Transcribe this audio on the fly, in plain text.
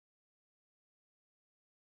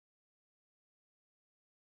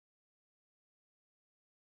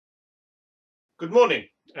Good morning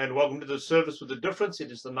and welcome to the service with a difference. It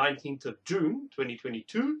is the 19th of June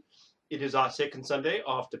 2022. It is our second Sunday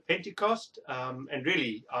after Pentecost and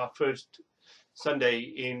really our first Sunday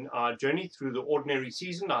in our journey through the ordinary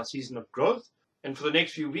season, our season of growth. And for the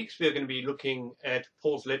next few weeks, we are going to be looking at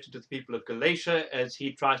Paul's letter to the people of Galatia as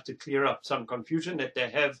he tries to clear up some confusion that they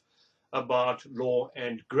have about law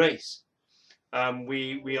and grace.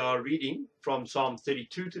 We are reading from Psalm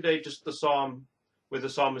 32 today, just the psalm where the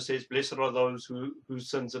psalmist says, "Blessed are those whose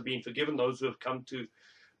sins have been forgiven, those who have come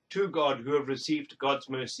to God, who have received God's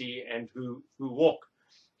mercy, and who walk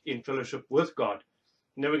in fellowship with God."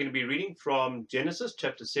 And then we're going to be reading from Genesis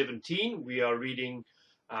chapter 17. We are reading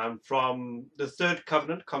from the third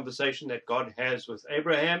covenant conversation that God has with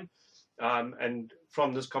Abraham. And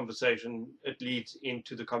from this conversation, it leads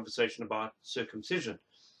into the conversation about circumcision.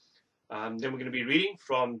 Then we're going to be reading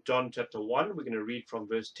from John chapter 1. We're going to read from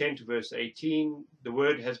verse 10 to verse 18. The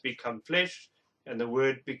Word has become flesh, and the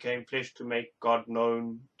Word became flesh to make God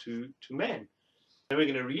known to man. Then we're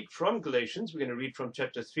going to read from Galatians. We're going to read from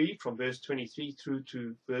chapter 3, from verse 23 through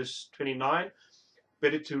to verse 29.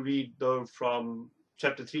 Better to read, though, from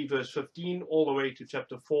chapter 3, verse 15, all the way to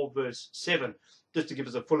chapter 4, verse 7, just to give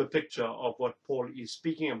us a fuller picture of what Paul is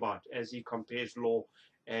speaking about as he compares law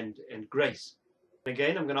and grace.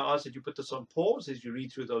 Again, I'm going to ask that you put this on pause as you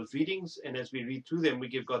read through those readings, and as we read through them, we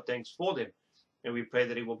give God thanks for them, and we pray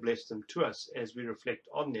that He will bless them to us as we reflect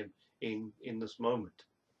on them in this moment.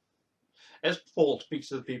 As Paul speaks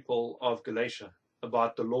to the people of Galatia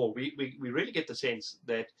about the law, we really get the sense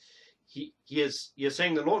that he is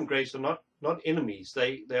saying the law and grace are not enemies.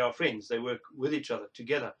 They are friends. They work with each other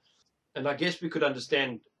together. And I guess we could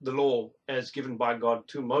understand the law as given by God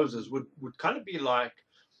to Moses would kind of be like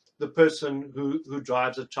the person who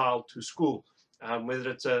drives a child to school,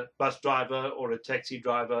 whether it's a bus driver or a taxi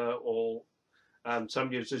driver or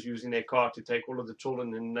somebody who's just using their car to take all of the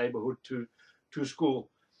children in the neighborhood to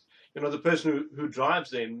school. You know, the person who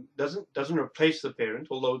drives them doesn't replace the parent,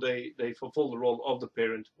 although they fulfill the role of the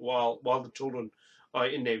parent while the children are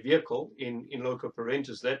in their vehicle, in loco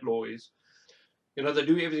parentis, that law is. You know, they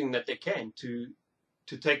do everything that they can to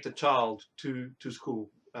take the child to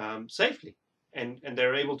school safely. And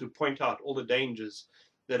they're able to point out all the dangers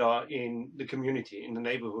that are in the community, in the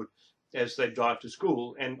neighborhood, as they drive to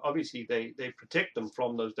school. And obviously they protect them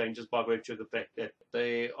from those dangers by virtue of the fact that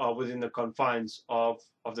they are within the confines of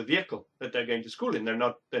the vehicle that they're going to school in.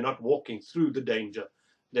 They're not walking through the danger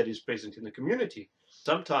that is present in the community.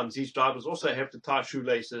 Sometimes these drivers also have to tie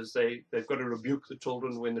shoelaces. They've got to rebuke the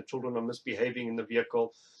children when the children are misbehaving in the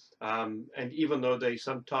vehicle. And even though they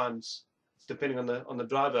sometimes, depending on the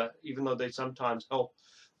driver, even though they sometimes help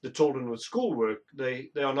the children with schoolwork, they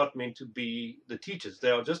are not meant to be the teachers. They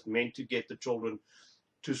are just meant to get the children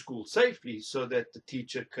to school safely so that the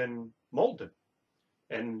teacher can mold them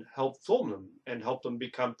and help form them and help them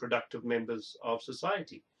become productive members of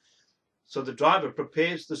society. So the driver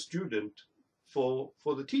prepares the student for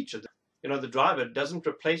the teacher. You know, the driver doesn't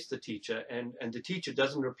replace the teacher, and the teacher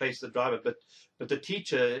doesn't replace the driver, but the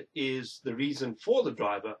teacher is the reason for the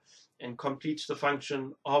driver and completes the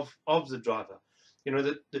function of the driver. You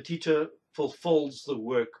know, the teacher fulfills the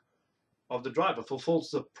work of the driver, fulfills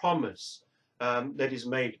the promise that is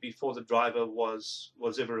made before the driver was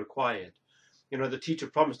ever required. You know, the teacher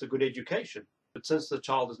promised a good education, but since the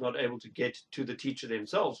child is not able to get to the teacher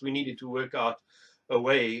themselves, we needed to work out a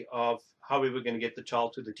way of how we were going to get the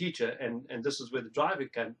child to the teacher, and this is where the driver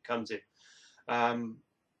comes in.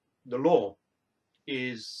 The law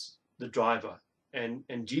is the driver, and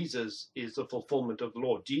Jesus is the fulfillment of the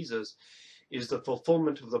law. Jesus is the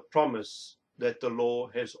fulfillment of the promise that the law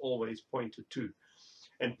has always pointed to.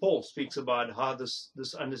 And Paul speaks about how this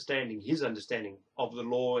understanding, his understanding of the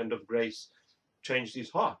law and of grace, changed his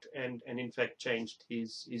heart and in fact changed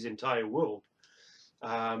his entire world.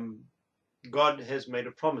 God has made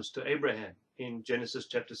a promise to Abraham in Genesis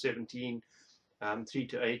chapter 17, 3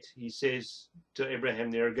 to 8. He says to Abraham,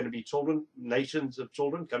 there are going to be children, nations of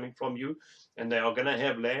children coming from you, and they are going to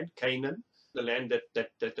have land, Canaan, the land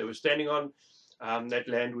that they were standing on. That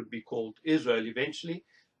land would be called Israel eventually.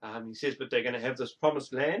 He says, but they're going to have this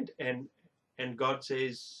promised land, and God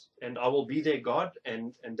says, and I will be their God,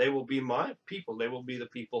 and they will be my people. They will be the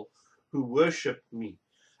people who worship me.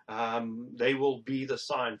 They will be the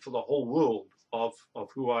sign for the whole world of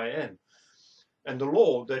who I am. And the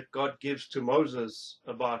law that God gives to Moses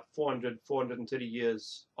about 430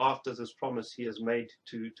 years after this promise he has made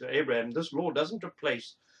to Abraham, this law doesn't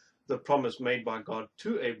replace the promise made by God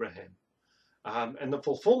to Abraham. And the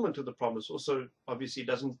fulfillment of the promise also obviously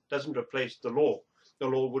doesn't replace the law. The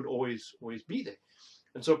law would always be there.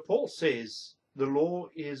 And so Paul says the law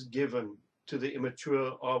is given to the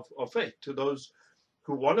immature of faith, to those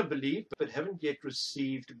who want to believe but haven't yet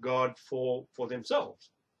received God for themselves.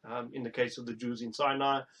 In the case of the Jews in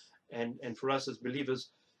Sinai, and for us as believers,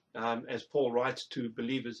 as Paul writes to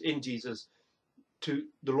believers in Jesus, the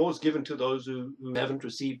law is given to those who haven't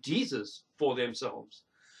received Jesus for themselves.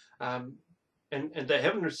 And they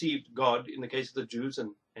haven't received God in the case of the Jews,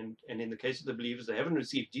 and in the case of the believers, they haven't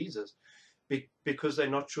received Jesus because they're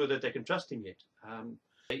not sure that they can trust him yet.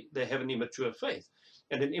 They have an immature faith.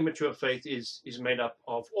 And an immature faith is made up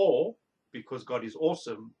of awe, because God is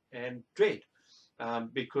awesome, and dread,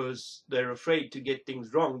 because they're afraid to get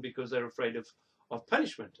things wrong, because they're afraid of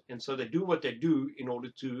punishment. And so they do what they do in order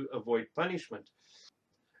to avoid punishment.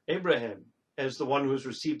 Abraham, as the one who has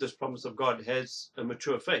received this promise of God, has a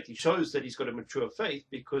mature faith. He shows that he's got a mature faith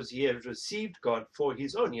because he has received God for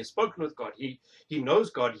his own. He has spoken with God. He knows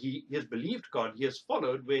God. He has believed God. He has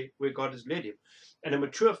followed where God has led him. And a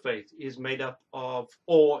mature faith is made up of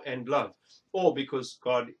awe and love. Awe because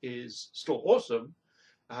God is still awesome,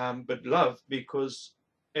 but love because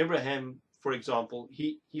Abraham, for example,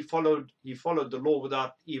 he followed the law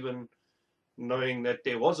without even knowing that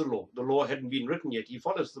there was a law. The law hadn't been written yet. He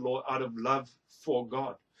follows the law out of love for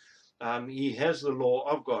God. He has the law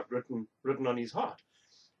of God written on his heart.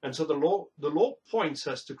 And so the law points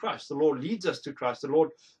us to Christ. The law leads us to Christ.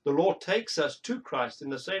 The law takes us to Christ in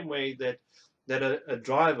the same way that a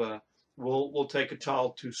driver will take a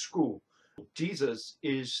child to school. Jesus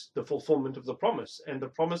is the fulfillment of the promise, and the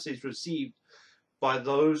promise is received by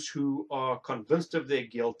those who are convinced of their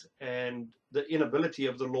guilt and the inability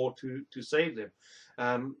of the law to save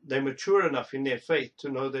them. They're mature enough in their faith to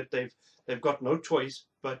know that they've got no choice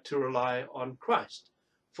but to rely on Christ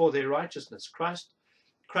for their righteousness.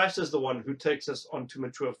 Christ is the one who takes us onto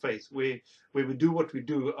mature faith, where we do what we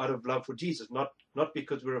do out of love for Jesus, not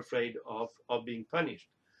because we're afraid of being punished.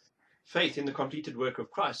 Faith in the completed work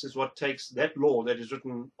of Christ is what takes that law that is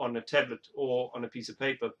written on a tablet or on a piece of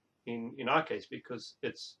paper, in our case, because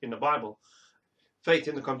it's in the Bible. Faith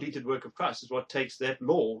in the completed work of Christ is what takes that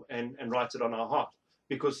law and writes it on our heart.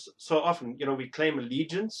 Because so often, we claim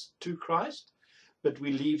allegiance to Christ, but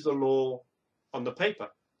we leave the law on the paper.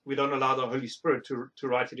 We don't allow the Holy Spirit to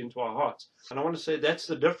write it into our hearts. And I want to say that's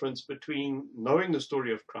the difference between knowing the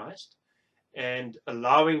story of Christ and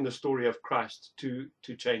allowing the story of Christ to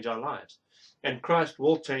change our lives. And Christ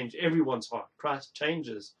will change everyone's heart. Christ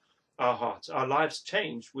changes our hearts. Our lives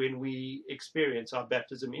change when we experience our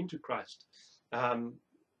baptism into Christ.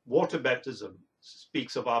 Water baptism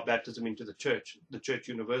speaks of our baptism into the church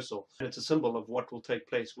universal. And it's a symbol of what will take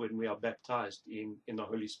place when we are baptized in the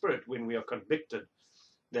Holy Spirit, when we are convicted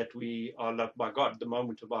that we are loved by God, the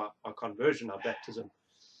moment of our conversion, our baptism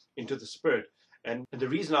into the Spirit. And the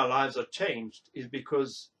reason our lives are changed is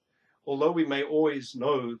because although we may always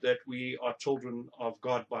know that we are children of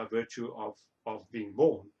God by virtue of being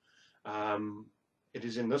born, it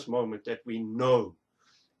is in this moment that we know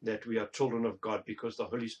that we are children of God because the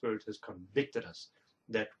Holy Spirit has convicted us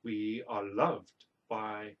that we are loved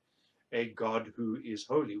by a God who is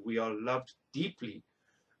holy. We are loved deeply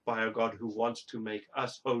by a God who wants to make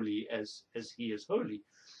us holy as he is holy.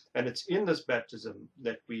 And it's in this baptism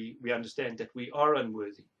that we understand that we are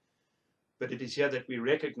unworthy. But it is here that we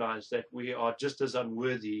recognize that we are just as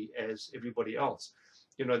unworthy as everybody else.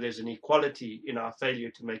 There's an equality in our failure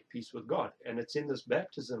to make peace with God. And it's in this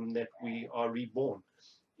baptism that we are reborn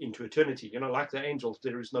into eternity. Like the angels,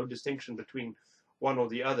 there is no distinction between one or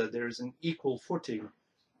the other. There is an equal footing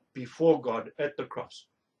before God at the cross.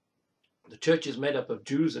 The church is made up of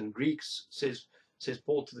Jews and Greeks, says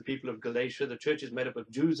Paul to the people of Galatia. The church is made up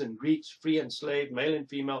of Jews and Greeks, free and slave, male and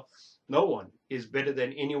female. No one is better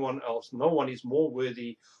than anyone else. No one is more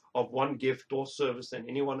worthy of one gift or service than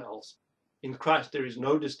anyone else. In Christ, there is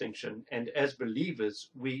no distinction. And as believers,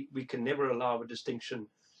 we can never allow a distinction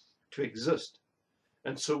to exist.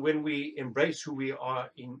 And so when we embrace who we are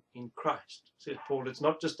in Christ, says Paul, it's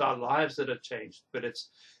not just our lives that are changed, but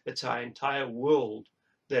it's our entire world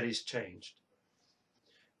that is changed.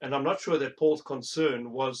 And I'm not sure that Paul's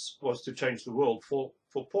concern was to change the world. For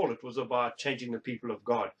Paul, it was about changing the people of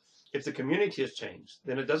God. If the community has changed,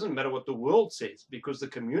 then it doesn't matter what the world says, because the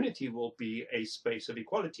community will be a space of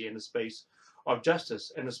equality and a space of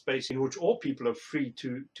justice and a space in which all people are free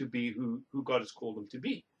to be who God has called them to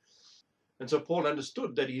be. And so Paul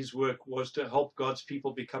understood that his work was to help God's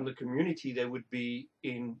people become the community they would be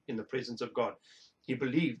in the presence of God. He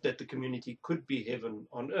believed that the community could be heaven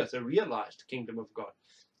on earth, a realized kingdom of God.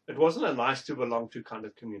 It wasn't a nice to belong to kind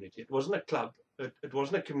of community. It wasn't a club. It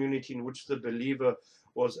wasn't a community in which the believer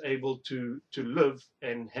was able to live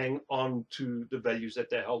and hang on to the values that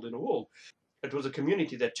they held in the world. It was a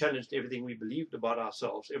community that challenged everything we believed about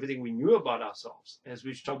ourselves, everything we knew about ourselves, as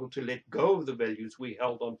we struggled to let go of the values we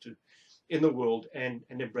held onto in the world and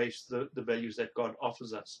embrace the values that God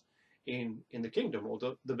offers us in the kingdom, or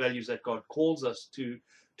the values that God calls us to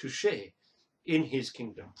share in his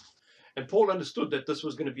kingdom. And Paul understood that this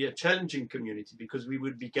was going to be a challenging community, because we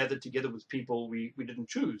would be gathered together with people we didn't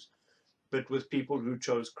choose, but with people who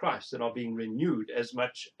chose Christ and are being renewed as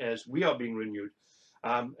much as we are being renewed.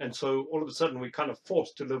 And so all of a sudden we're kind of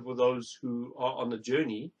forced to live with those who are on the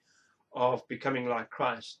journey of becoming like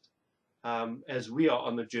Christ, as we are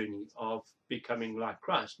on the journey of becoming like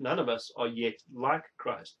Christ. None of us are yet like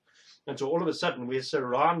Christ. And so all of a sudden we're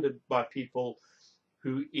surrounded by people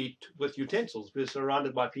who eat with utensils. We're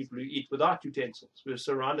surrounded by people who eat without utensils. We're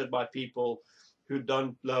surrounded by people who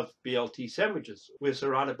don't love BLT sandwiches. We're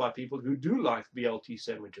surrounded by people who do like BLT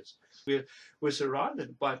sandwiches. We're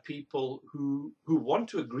surrounded by people who want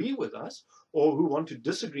to agree with us or who want to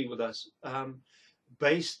disagree with us,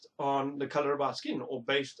 based on the color of our skin, or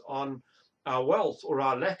based on our wealth or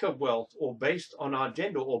our lack of wealth, or based on our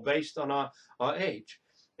gender, or based on our age.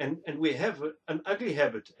 And we have an ugly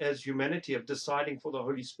habit as humanity of deciding for the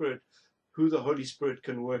Holy Spirit who the Holy Spirit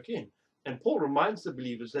can work in. And Paul reminds the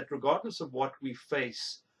believers that regardless of what we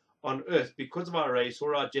face on earth, because of our race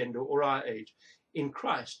or our gender or our age, in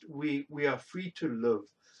Christ we are free to live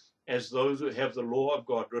as those who have the law of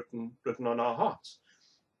God written on our hearts.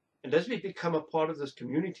 And as we become a part of this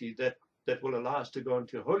community that will allow us to go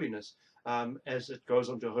into holiness, as it goes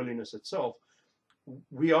into holiness itself,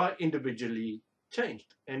 we are individually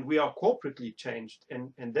changed, and we are corporately changed,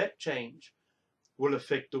 and that change will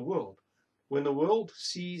affect the world. When the world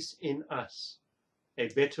sees in us a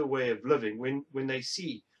better way of living, when they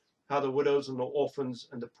see how the widows and the orphans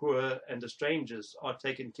and the poor and the strangers are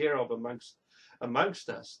taken care of amongst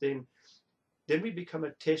us, then we become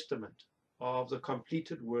a testament of the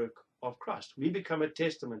completed work of Christ. We become a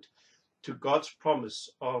testament to God's promise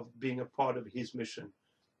of being a part of his mission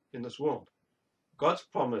in this world. God's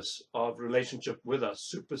promise of relationship with us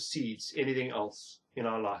supersedes anything else in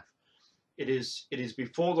our life. It is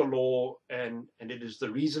before the law, and it is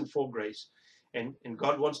the reason for grace. And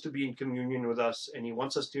God wants to be in communion with us, and he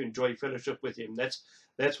wants us to enjoy fellowship with him.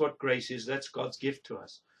 That's what grace is. That's God's gift to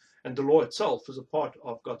us. And the law itself is a part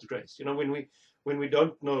of God's grace. You know, when we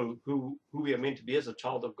don't know who we are meant to be as a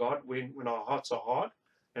child of God, when our hearts are hard,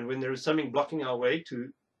 and when there is something blocking our way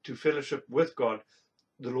to fellowship with God,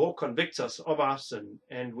 the law convicts us of our sin.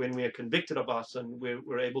 And when we are convicted of our sin,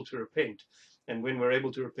 we're able to repent. And when we're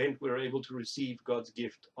able to repent, we're able to receive God's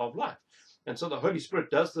gift of life. And so the Holy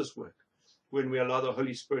Spirit does this work when we allow the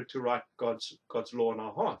Holy Spirit to write God's law in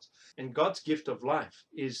our hearts. And God's gift of life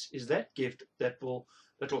is that gift that will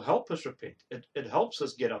help us repent. It helps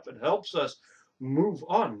us get up. It helps us move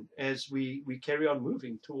on as we carry on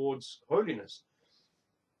moving towards holiness.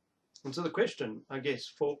 And so the question, I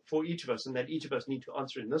guess, for each of us, and that each of us need to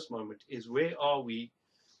answer in this moment, is where are we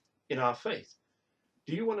in our faith?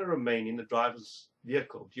 Do you want to remain in the driver's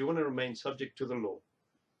vehicle? Do you want to remain subject to the law?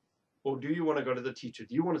 Or do you want to go to the teacher?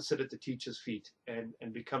 Do you want to sit at the teacher's feet and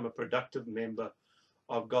become a productive member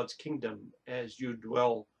of God's kingdom as you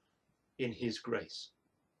dwell in his grace?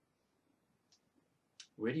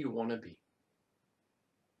 Where do you want to be?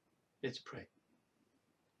 Let's pray.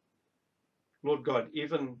 Lord God,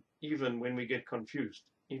 even when we get confused,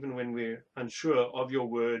 even when we're unsure of your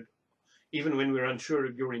word, even when we're unsure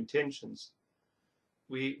of your intentions,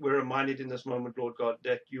 we're reminded in this moment, Lord God,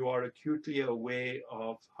 that you are acutely aware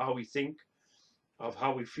of how we think, of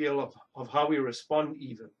how we feel, of how we respond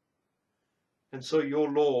even. And so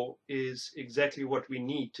your law is exactly what we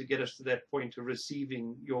need to get us to that point of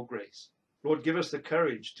receiving your grace. Lord, give us the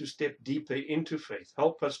courage to step deeper into faith.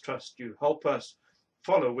 Help us trust you. Help us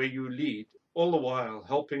follow where you lead, all the while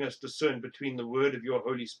helping us discern between the word of your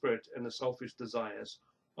Holy Spirit and the selfish desires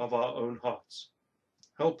of our own hearts.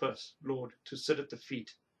 Help us, Lord, to sit at the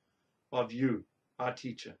feet of you, our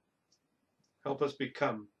teacher. Help us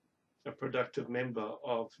become a productive member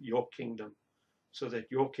of your kingdom, so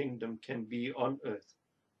that your kingdom can be on earth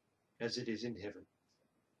as it is in heaven.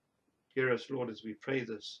 Hear us, Lord, as we pray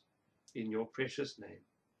this in your precious name.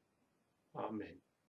 Amen.